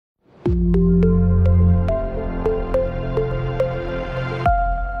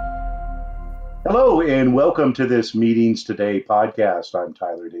Hello and welcome to this Meetings Today podcast. I'm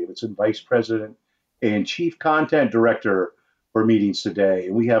Tyler Davidson, Vice President and Chief Content Director for Meetings Today.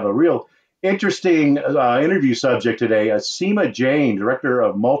 And we have a real interesting interview subject today. Seema Jain, Director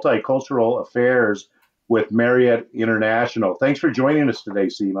of Multicultural Affairs with Marriott International. Thanks for joining us today,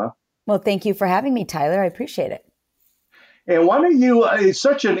 Seema. Well, thank you for having me, Tyler. I appreciate it. And why don't you, I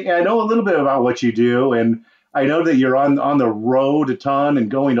know a little bit about what you do, and I know that you're on the road a ton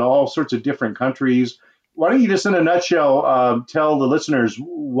and going to all sorts of different countries. Why don't you just in a nutshell tell the listeners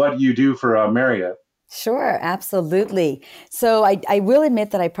what you do for Marriott? Sure, absolutely. So I will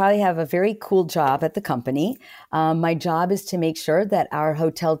admit that I probably have a very cool job at the company. My job is to make sure that our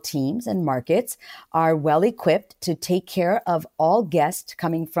hotel teams and markets are well equipped to take care of all guests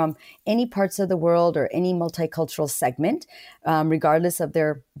coming from any parts of the world or any multicultural segment, regardless of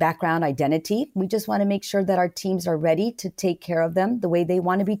their background identity. We just want to make sure that our teams are ready to take care of them the way they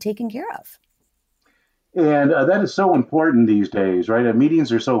want to be taken care of. And that is so important these days, right?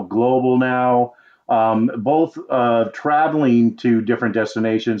 Meetings are so global now. Both traveling to different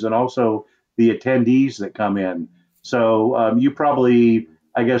destinations and also the attendees that come in. So you probably,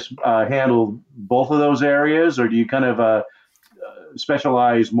 I guess, handle both of those areas, or do you kind of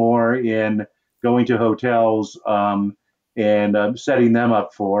specialize more in going to hotels and setting them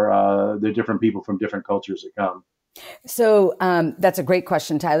up for the different people from different cultures that come? So that's a great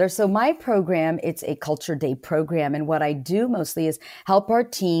question, Tyler. So my program, it's a Culture Day program. And what I do mostly is help our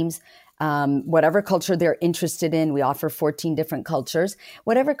teams whatever culture they're interested in. We offer 14 different cultures.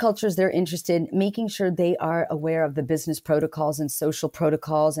 Whatever cultures they're interested in, making sure they are aware of the business protocols and social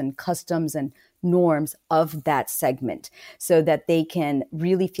protocols and customs and norms of that segment so that they can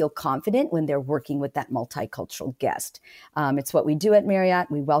really feel confident when they're working with that multicultural guest. It's what we do at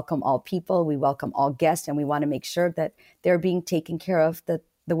Marriott. We welcome all people. We welcome all guests, and we want to make sure that they're being taken care of the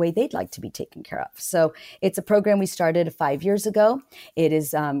way they'd like to be taken care of. So it's a program we started 5 years ago. It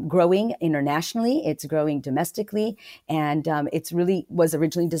is growing internationally. It's growing domestically. And it's really was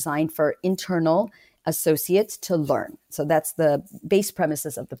originally designed for internal associates to learn. So that's the base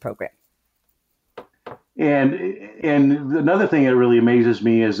premises of the program. And another thing that really amazes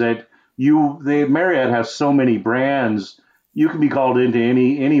me is that Marriott has so many brands. You can be called into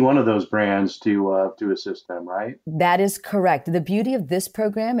any one of those brands to assist them, right? That is correct. The beauty of this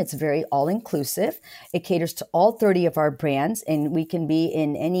program, it's very all-inclusive. It caters to all 30 of our brands, and we can be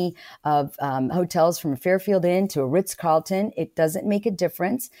in any of hotels from Fairfield Inn to a Ritz-Carlton. It doesn't make a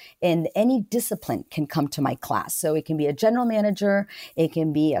difference, and any discipline can come to my class. So it can be a general manager, it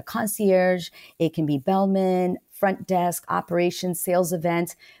can be a concierge, it can be bellman, front desk, operations, sales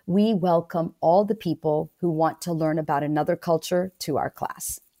events. We welcome all the people who want to learn about another culture to our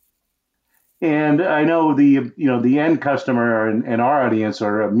class. And I know the end customer and our audience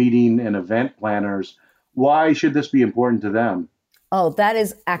are meeting and event planners. Why should this be important to them? Oh, that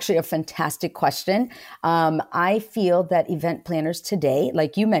is actually a fantastic question. I feel that event planners today,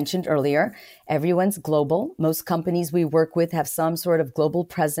 like you mentioned earlier, everyone's global. Most companies we work with have some sort of global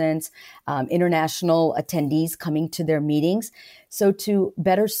presence, international attendees coming to their meetings. So to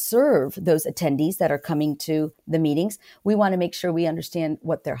better serve those attendees that are coming to the meetings, we want to make sure we understand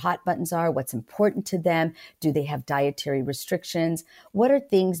what their hot buttons are, what's important to them. Do they have dietary restrictions? What are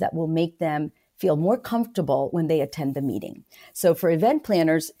things that will make them feel more comfortable when they attend the meeting? So for event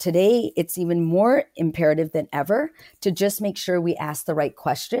planners today, it's even more imperative than ever to just make sure we ask the right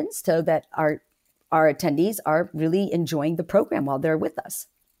questions so that our attendees are really enjoying the program while they're with us.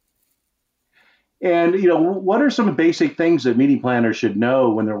 And what are some basic things that meeting planners should know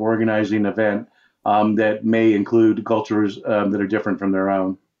when they're organizing an event that may include cultures that are different from their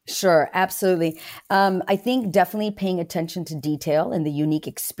own? Sure, absolutely. I think definitely paying attention to detail and the unique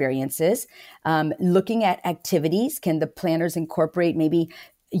experiences. Looking at activities, can the planners incorporate maybe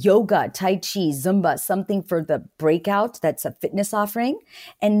yoga, Tai Chi, Zumba, something for the breakout that's a fitness offering?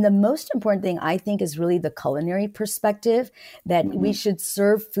 And the most important thing, I think, is really the culinary perspective, that we should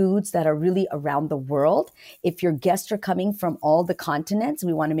serve foods that are really around the world. If your guests are coming from all the continents,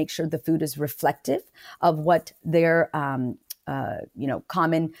 we want to make sure the food is reflective of what their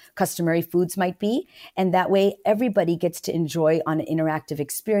common customary foods might be. And that way everybody gets to enjoy on an interactive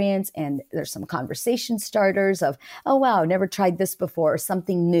experience. And there's some conversation starters of, oh, wow, never tried this before, or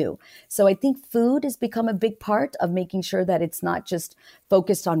something new. So I think food has become a big part of making sure that it's not just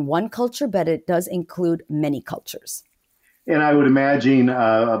focused on one culture, but it does include many cultures. And I would imagine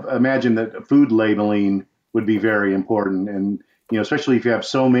that food labeling would be very important. And, especially if you have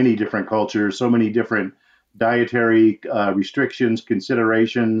so many different cultures, so many different dietary restrictions,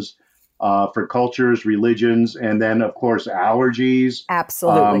 considerations. for cultures, religions, and then of course allergies.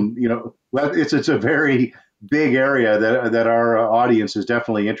 Absolutely. Well, it's a very big area that our audience is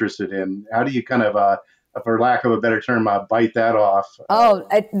definitely interested in. How do you kind of, for lack of a better term, bite that off? Oh,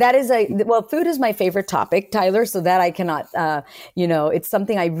 that is well, food is my favorite topic, Tyler. So that I cannot, it's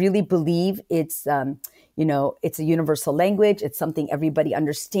something I really believe it's a universal language. It's something everybody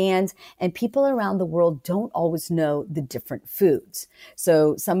understands. And people around the world don't always know the different foods.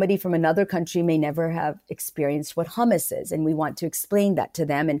 So somebody from another country may never have experienced what hummus is. And we want to explain that to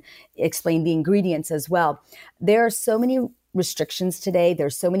them and explain the ingredients as well. There are so many restrictions today.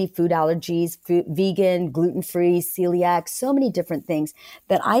 There's so many food allergies, vegan, gluten-free, celiac, so many different things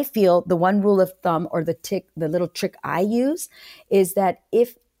that I feel the one rule of thumb or the little trick I use is that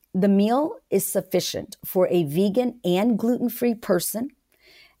if the meal is sufficient for a vegan and gluten-free person,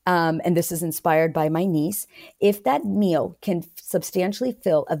 and this is inspired by my niece, if that meal can substantially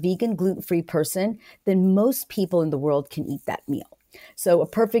fill a vegan, gluten-free person, then most people in the world can eat that meal. So a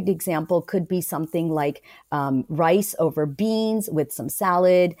perfect example could be something like rice over beans with some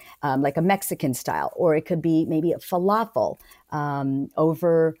salad, like a Mexican style, or it could be maybe a falafel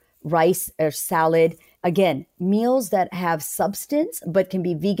over rice or salad. Again, meals that have substance but can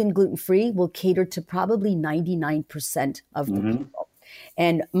be vegan, gluten-free will cater to probably 99% of the people.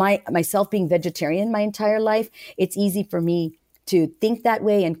 And myself being vegetarian my entire life, it's easy for me to think that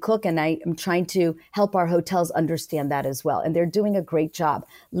way and cook. And I am trying to help our hotels understand that as well. And they're doing a great job.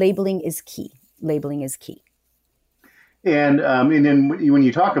 Labeling is key. Labeling is key. And then when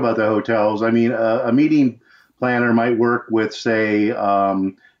you talk about the hotels, I mean, a meeting planner might work with, say,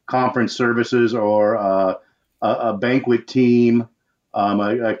 conference services or a banquet team,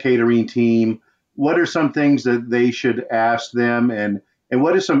 a catering team. What are some things that they should ask them, and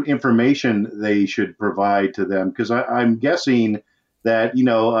what is some information they should provide to them? Because I'm guessing that,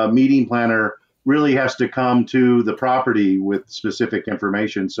 a meeting planner really has to come to the property with specific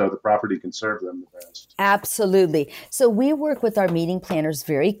information so the property can serve them the best. Absolutely. So we work with our meeting planners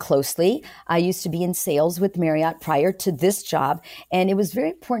very closely. I used to be in sales with Marriott prior to this job, and it was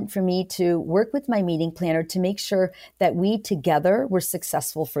very important for me to work with my meeting planner to make sure that we together were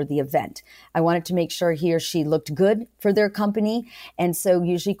successful for the event. I wanted to make sure he or she looked good for their company, and so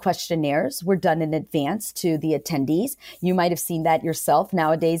usually questionnaires were done in advance to the attendees. You might have seen that yourself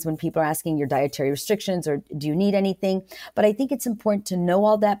nowadays when people are asking your dietary restrictions or do you need anything? But I think it's important to know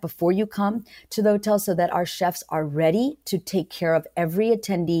all that before you come to the hotel so that our chefs are ready to take care of every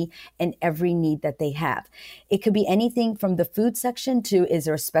attendee and every need that they have. It could be anything from the food section to, is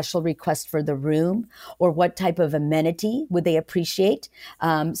there a special request for the room, or what type of amenity would they appreciate?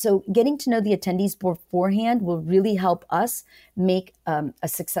 So getting to know the attendees beforehand will really help us make a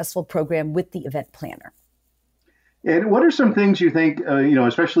successful program with the event planner. And what are some things you think,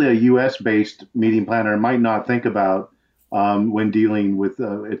 especially a U.S.-based meeting planner might not think about when dealing with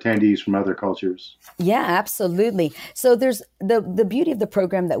attendees from other cultures? Yeah, absolutely. So there's the beauty of the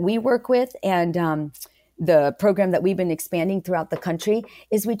program that we work with, and the program that we've been expanding throughout the country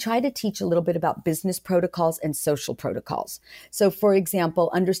is we try to teach a little bit about business protocols and social protocols. So, for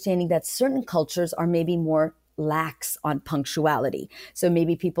example, understanding that certain cultures are maybe more lax on punctuality. So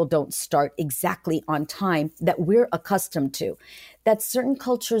maybe people don't start exactly on time that we're accustomed to. That certain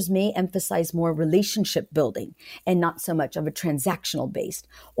cultures may emphasize more relationship building and not so much of a transactional based.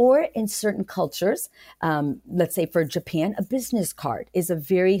 Or in certain cultures, let's say for Japan, a business card is a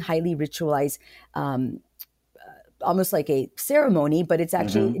very highly ritualized almost like a ceremony, but it's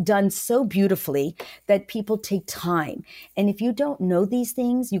actually done so beautifully that people take time. And if you don't know these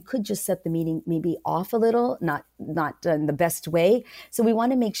things, you could just set the meeting maybe off a little, not in the best way. So we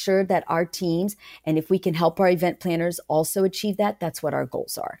want to make sure that our teams, and if we can help our event planners also achieve that, that's what our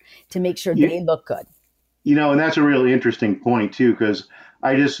goals are, to make sure they look good. And that's a really interesting point too, because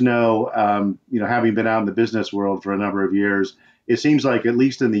I just know, having been out in the business world for a number of years, it seems like at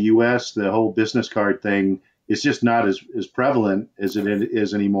least in the U.S., the whole business card thing is just not as prevalent as it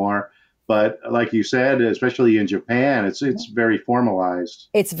is anymore. But like you said, especially in Japan, it's very formalized.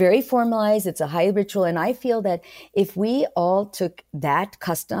 It's very formalized. It's a high ritual. And I feel that if we all took that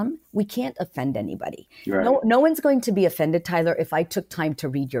custom, we can't offend anybody. Right. No one's going to be offended, Tyler, if I took time to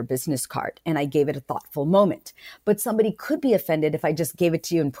read your business card and I gave it a thoughtful moment. But somebody could be offended if I just gave it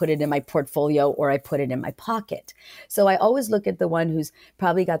to you and put it in my portfolio or I put it in my pocket. So I always look at the one who's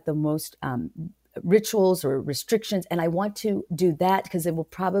probably got the most rituals or restrictions. And I want to do that because it will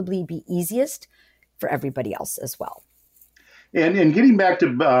probably be easiest for everybody else as well. And getting back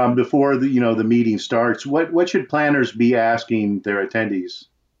to before the meeting starts, what should planners be asking their attendees?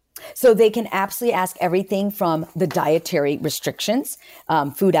 So they can absolutely ask everything from the dietary restrictions,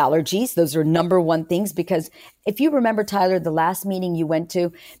 food allergies. Those are number one things, because if you remember, Tyler, the last meeting you went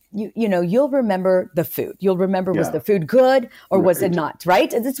to, you'll remember the food. You'll remember, was the food good or was it not,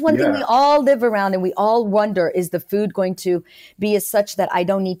 right? It's one thing we all live around, and we all wonder, is the food going to be as such that I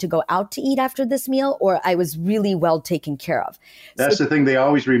don't need to go out to eat after this meal, or I was really well taken care of? That's the thing they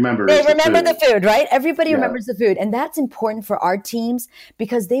always remember. They remember the food, right? Everybody remembers the food. And that's important for our teams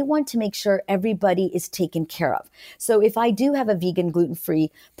because they want to make sure everybody is taken care of. So if I do have a vegan,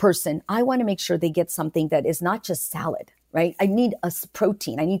 gluten-free person, I want to make sure they get something that is not just salad, right? I need a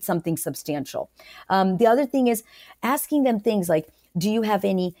protein. I need something substantial. The other thing is asking them things like, do you have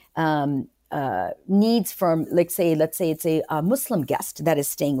any needs from, let's say it's a Muslim guest that is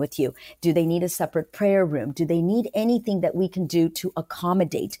staying with you? Do they need a separate prayer room? Do they need anything that we can do to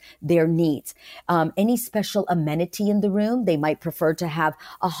accommodate their needs? Any special amenity in the room? They might prefer to have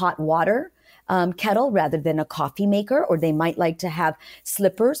a hot water kettle rather than a coffee maker, or they might like to have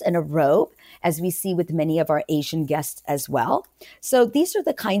slippers and a robe, as we see with many of our Asian guests as well. So these are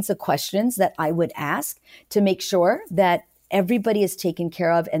the kinds of questions that I would ask to make sure that everybody is taken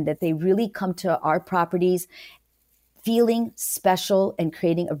care of and that they really come to our properties feeling special and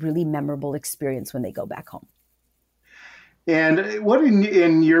creating a really memorable experience when they go back home. And what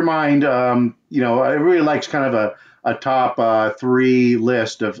in your mind, I really like kind of a top three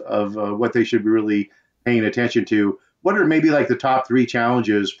list of what they should be really paying attention to. What are maybe like the top three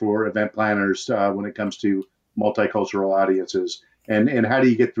challenges for event planners when it comes to multicultural audiences? And how do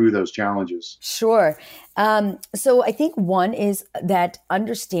you get through those challenges? Sure. So I think one is that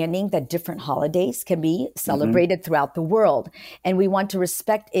understanding that different holidays can be celebrated throughout the world. And we want to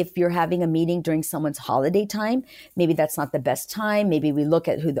respect if you're having a meeting during someone's holiday time, maybe that's not the best time. Maybe we look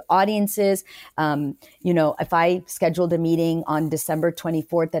at who the audience is. If I scheduled a meeting on December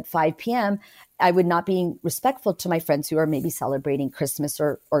 24th at 5 p.m., I would not be respectful to my friends who are maybe celebrating Christmas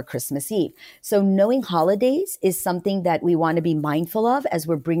or Christmas Eve. So knowing holidays is something that we want to be mindful of as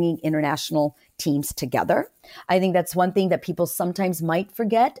we're bringing international teams together. I think that's one thing that people sometimes might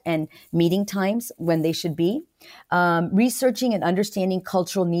forget, and meeting times when they should be. Researching and understanding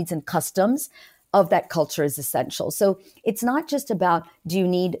cultural needs and customs of that culture is essential. So it's not just about, do you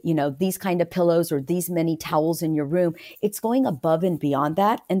need, these kind of pillows or these many towels in your room? It's going above and beyond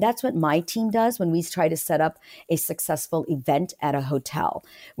that. And that's what my team does when we try to set up a successful event at a hotel.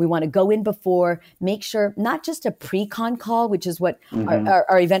 We want to go in before, make sure, not just a pre-con call, which is what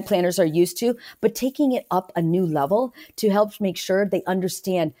our event planners are used to, but taking it up a new level to help make sure they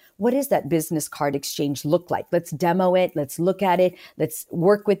understand, what is that business card exchange look like? Let's demo it. Let's look at it. Let's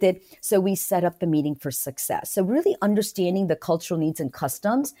work with it. So we set up the meeting for success. So really understanding the cultural needs and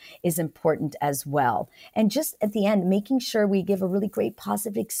customs is important as well. And just at the end, making sure we give a really great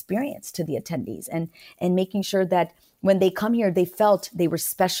positive experience to the attendees and making sure that when they come here, they felt they were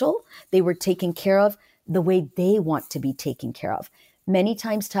special, they were taken care of the way they want to be taken care of. Many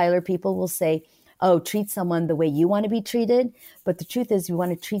times, Tyler, people will say, oh, treat someone the way you want to be treated. But the truth is, we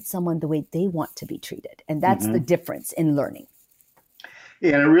want to treat someone the way they want to be treated. And that's the difference in learning.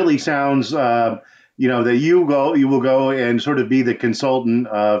 And it really sounds, that you will go and sort of be the consultant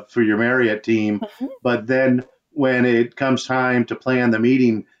for your Marriott team. But then when it comes time to plan the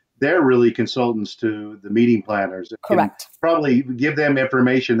meeting, they're really consultants to the meeting planners. Correct. Probably give them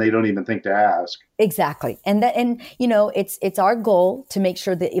information they don't even think to ask. Exactly. And it's our goal to make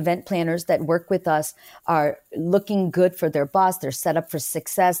sure the event planners that work with us are looking good for their boss, they're set up for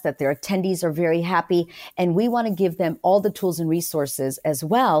success, that their attendees are very happy. And we want to give them all the tools and resources as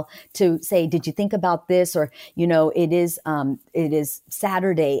well to say, did you think about this? Or, it is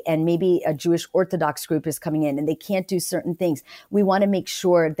Saturday and maybe a Jewish Orthodox group is coming in and they can't do certain things. We want to make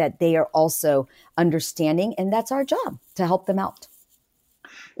sure that they are also understanding, and that's our job, to help them out.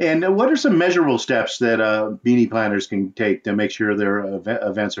 And what are some measurable steps that meeting planners can take to make sure their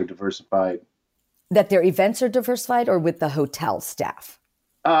events are diversified? That their events are diversified, or with the hotel staff?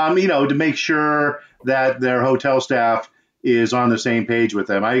 To make sure that their hotel staff is on the same page with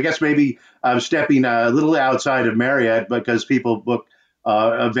them. I guess maybe I'm stepping a little outside of Marriott because people book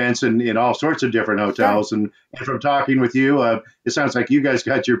events in all sorts of different hotels. Sure. And from talking with you, it sounds like you guys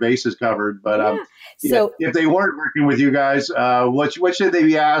got your bases covered. But so if they weren't working with you guys, what should they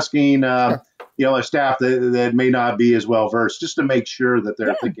be asking, sure, a staff that may not be as well versed, just to make sure that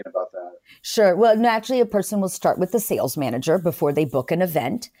they're thinking about that? Sure. Well, no, actually, a person will start with the sales manager before they book an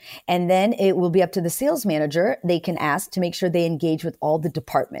event. And then it will be up to the sales manager. They can ask to make sure they engage with all the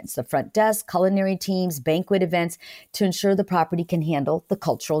departments, the front desk, culinary teams, banquet events, to ensure the property can handle the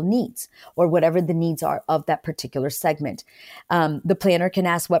cultural needs or whatever the needs are of that particular segment. The planner can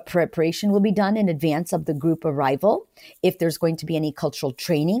ask what preparation will be done in advance of the group arrival, if there's going to be any cultural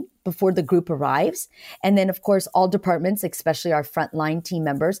training before the group arrives. And then, of course, all departments, especially our frontline team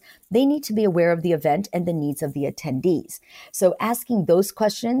members, they need to be aware of the event and the needs of the attendees. So asking those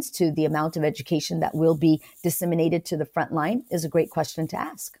questions to the amount of education that will be disseminated to the frontline is a great question to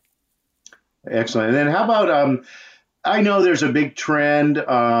ask. Excellent. And then how about, I know there's a big trend,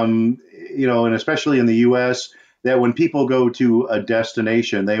 and especially in the U.S., that when people go to a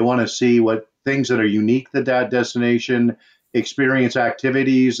destination, they want to see what things that are unique to that destination, experience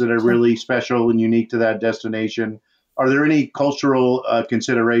activities that are really special and unique to that destination. Are there any cultural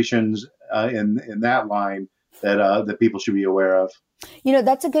considerations in that line that people should be aware of?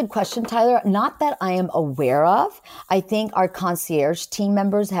 That's a good question, Tyler. Not that I am aware of. I think our concierge team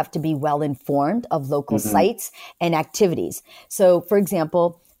members have to be well informed of local sites and activities. So, for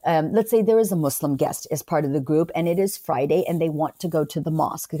example, let's say there is a Muslim guest as part of the group and it is Friday and they want to go to the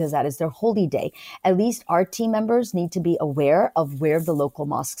mosque because that is their holy day. At least our team members need to be aware of where the local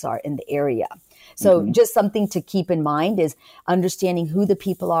mosques are in the area. So just something to keep in mind is understanding who the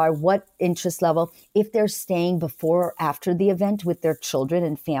people are, what interest level. If they're staying before or after the event with their children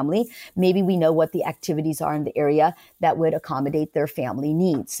and family, maybe we know what the activities are in the area that would accommodate their family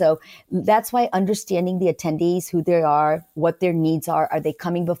needs. So that's why understanding the attendees, who they are, what their needs are they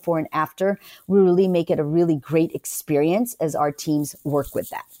coming before and after, will really make it a really great experience as our teams work with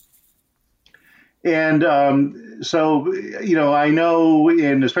that. And so, I know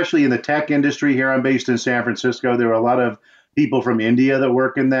especially in the tech industry here, I'm based in San Francisco, there are a lot of people from India that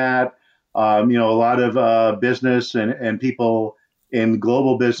work in that, a lot of business and people in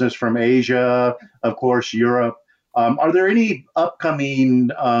global business from Asia, of course, Europe. Are there any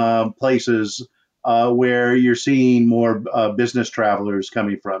upcoming places where you're seeing more business travelers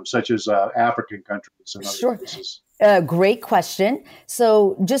coming from, such as African countries and other places? Great question.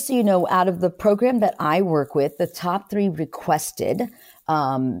 So just so you know, out of the program that I work with, the top 3 requested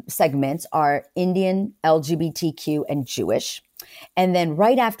segments are Indian, LGBTQ, and Jewish. And then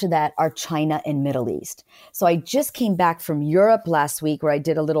right after that are China and Middle East. So I just came back from Europe last week where I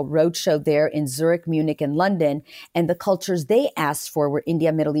did a little roadshow there in Zurich, Munich, and London. And the cultures they asked for were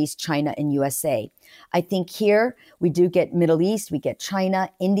India, Middle East, China, and USA. I think here we do get Middle East, we get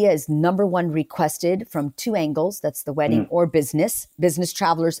China. India is number 1 requested from 2 angles. That's the wedding or business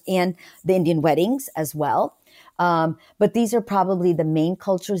travelers and the Indian weddings as well. But these are probably the main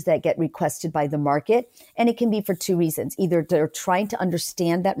cultures that get requested by the market. And it can be for 2 reasons. Either they're trying to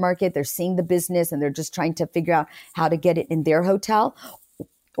understand that market, they're seeing the business and they're just trying to figure out how to get it in their hotel.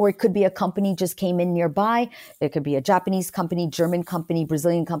 Or it could be a company just came in nearby. It could be a Japanese company, German company,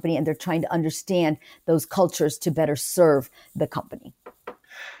 Brazilian company, and they're trying to understand those cultures to better serve the company.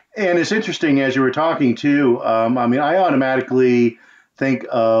 And it's interesting as you were talking too. I automatically think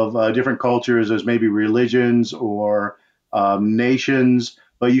of different cultures as maybe religions or nations,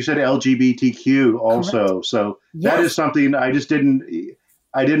 but you said LGBTQ also. Correct. So that is something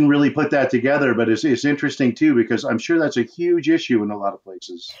I didn't really put that together, but it's interesting too, because I'm sure that's a huge issue in a lot of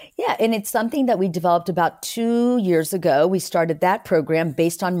places. Yeah. And it's something that we developed about 2 years ago. We started that program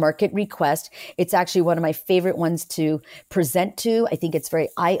based on market request. It's actually one of my favorite ones to present to. I think it's very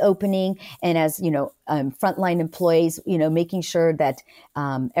eye-opening. And as, frontline employees, making sure that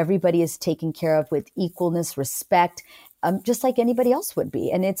everybody is taken care of with equalness, respect, just like anybody else would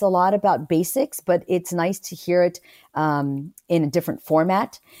be. And it's a lot about basics, but it's nice to hear it in a different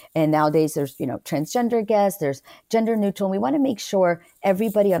format. And nowadays there's, transgender guests, there's gender neutral. And we want to make sure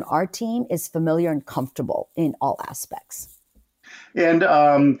everybody on our team is familiar and comfortable in all aspects. And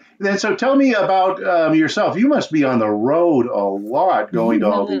then, so tell me about yourself. You must be on the road a lot going to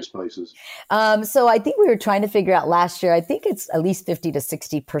all these places. So I think we were trying to figure out last year, I think it's at least 50 to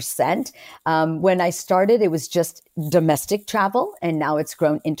 60%. When I started, it was just domestic travel, and now it's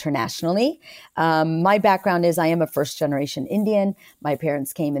grown internationally. My background is I am a first generation Indian. My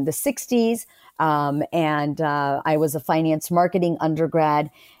parents came in the 60s. And I was a finance marketing undergrad.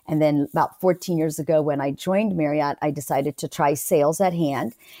 And then about 14 years ago, when I joined Marriott, I decided to try sales at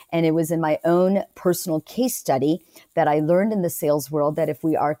hand. And it was in my own personal case study that I learned in the sales world that if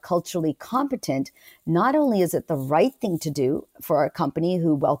we are culturally competent, not only is it the right thing to do for a company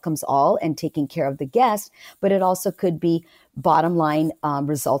who welcomes all and taking care of the guest, but it also could be bottom line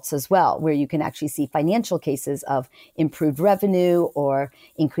results as well, where you can actually see financial cases of improved revenue or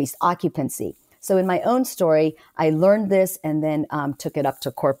increased occupancy. So in my own story, I learned this and then took it up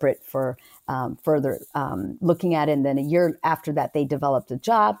to corporate for further looking at it. And then a year after that, they developed a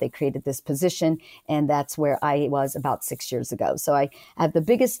job. They created this position. And that's where I was about 6 years ago. So I have the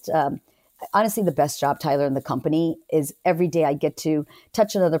biggest, honestly, the best job, Tyler, in the company is every day I get to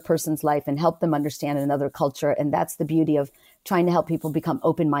touch another person's life and help them understand another culture. And that's the beauty of trying to help people become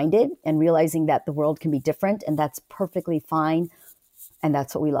open-minded and realizing that the world can be different. And that's perfectly fine. And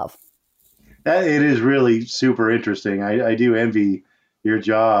that's what we love. It is really super interesting. I do envy your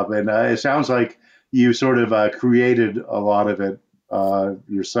job, and it sounds like you sort of created a lot of it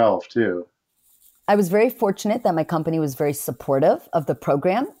yourself too. I was very fortunate that my company was very supportive of the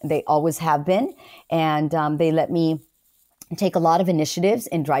program. They always have been, and they let me take a lot of initiatives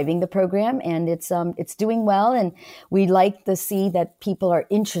in driving the program, and it's doing well. And we like to see that people are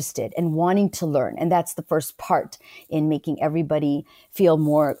interested and wanting to learn, and that's the first part in making everybody feel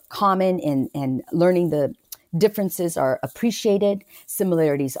more common and learning. The differences are appreciated,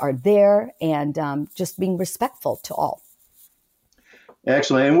 similarities are there, and just being respectful to all.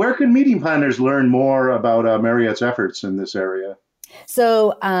 Excellent. And where can meeting planners learn more about Marriott's efforts in this area?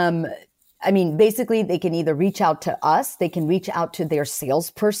 So, basically, they can either reach out to us, they can reach out to their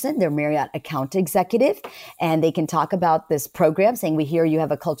salesperson, their Marriott account executive, and they can talk about this program, saying, we hear you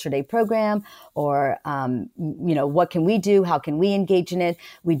have a Culture Day program, or, what can we do? How can we engage in it?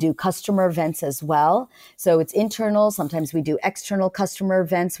 We do customer events as well. So it's internal. Sometimes we do external customer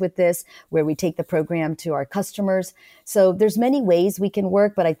events with this, where we take the program to our customers. So there's many ways we can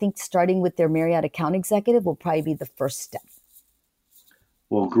work, but I think starting with their Marriott account executive will probably be the first step.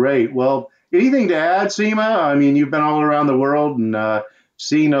 Well, great. Well, anything to add, Seema? I mean, you've been all around the world and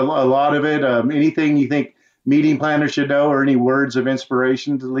seen a lot of it. Anything you think meeting planners should know, or any words of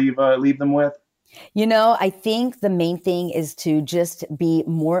inspiration to leave them with? I think the main thing is to just be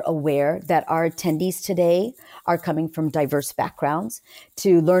more aware that our attendees today are coming from diverse backgrounds,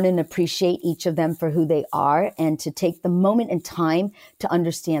 to learn and appreciate each of them for who they are, and to take the moment in time to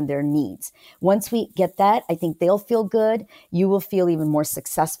understand their needs. Once we get that, I think they'll feel good. You will feel even more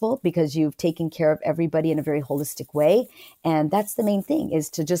successful because you've taken care of everybody in a very holistic way. And that's the main thing, is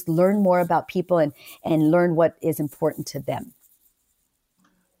to just learn more about people and learn what is important to them.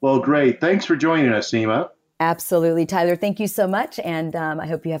 Well, great. Thanks for joining us, Seema. Absolutely, Tyler. Thank you so much. And I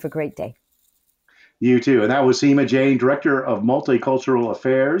hope you have a great day. You too. And that was Seema Jain, Director of Multicultural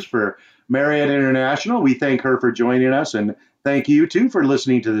Affairs for Marriott International. We thank her for joining us, and thank you too for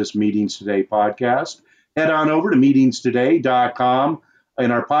listening to this Meetings Today podcast. Head on over to meetingstoday.com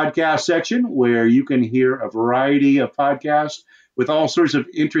in our podcast section, where you can hear a variety of podcasts with all sorts of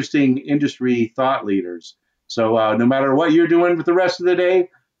interesting industry thought leaders. So no matter what you're doing with the rest of the day,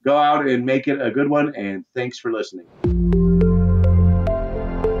 go out and make it a good one, and thanks for listening.